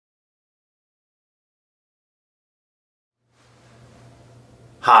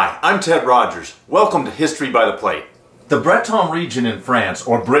Hi, I'm Ted Rogers. Welcome to History by the Plate. The Breton region in France,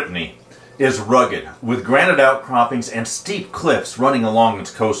 or Brittany, is rugged, with granite outcroppings and steep cliffs running along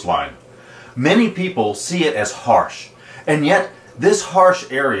its coastline. Many people see it as harsh, and yet this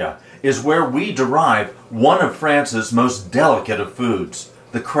harsh area is where we derive one of France's most delicate of foods,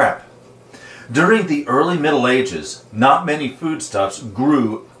 the crepe. During the early Middle Ages, not many foodstuffs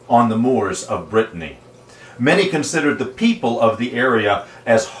grew on the moors of Brittany. Many considered the people of the area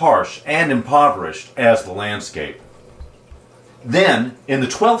as harsh and impoverished as the landscape. Then, in the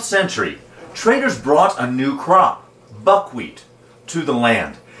 12th century, traders brought a new crop, buckwheat, to the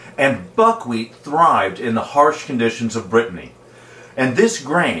land, and buckwheat thrived in the harsh conditions of Brittany. And this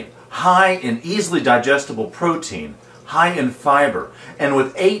grain, high in easily digestible protein, high in fiber, and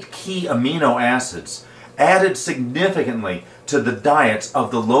with 8 key amino acids, added significantly to the diets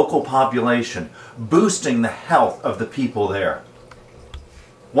of the local population, boosting the health of the people there.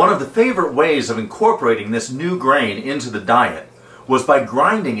 One of the favorite ways of incorporating this new grain into the diet was by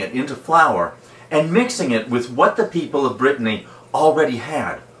grinding it into flour and mixing it with what the people of Brittany already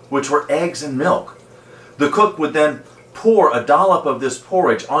had, which were eggs and milk. The cook would then pour a dollop of this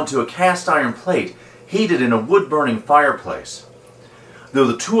porridge onto a cast iron plate heated in a wood-burning fireplace. Though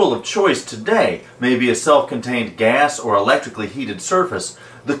the tool of choice today may be a self-contained gas or electrically heated surface,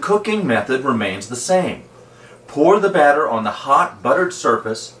 the cooking method remains the same. Pour the batter on the hot, buttered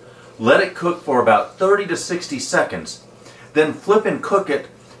surface, let it cook for about 30 to 60 seconds, then flip and cook it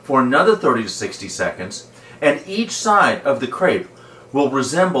for another 30 to 60 seconds, and each side of the crepe will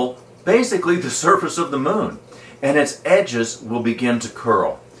resemble basically the surface of the moon, and its edges will begin to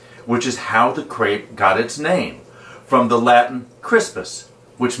curl, which is how the crepe got its name, from the Latin crispus,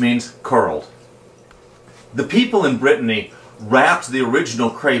 which means curled. The people in Brittany wrapped the original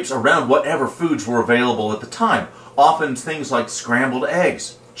crepes around whatever foods were available at the time, often things like scrambled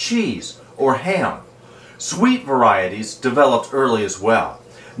eggs, cheese, or ham. Sweet varieties developed early as well.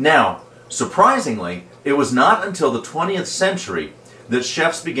 Now, surprisingly, it was not until the 20th century that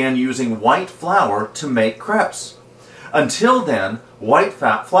chefs began using white flour to make crepes. Until then, white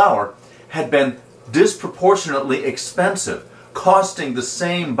flour had been disproportionately expensive, costing the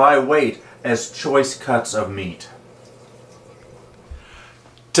same by weight as choice cuts of meat.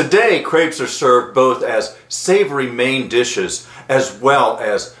 Today, crepes are served both as savory main dishes as well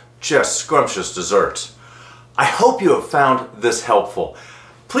as just scrumptious desserts. I hope you have found this helpful.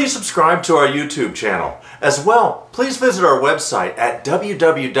 Please subscribe to our YouTube channel. As well, please visit our website at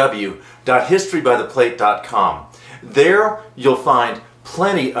www.historybytheplate.com. There you'll find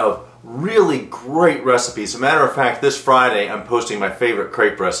plenty of really great recipes. As a matter of fact, this Friday I'm posting my favorite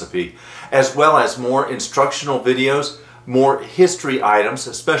crepe recipe, as well as more instructional videos, more history items,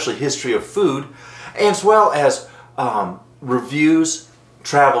 especially history of food, as well as reviews,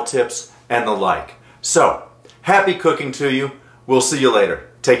 travel tips, and the like. So, happy cooking to you. We'll see you later.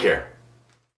 Take care.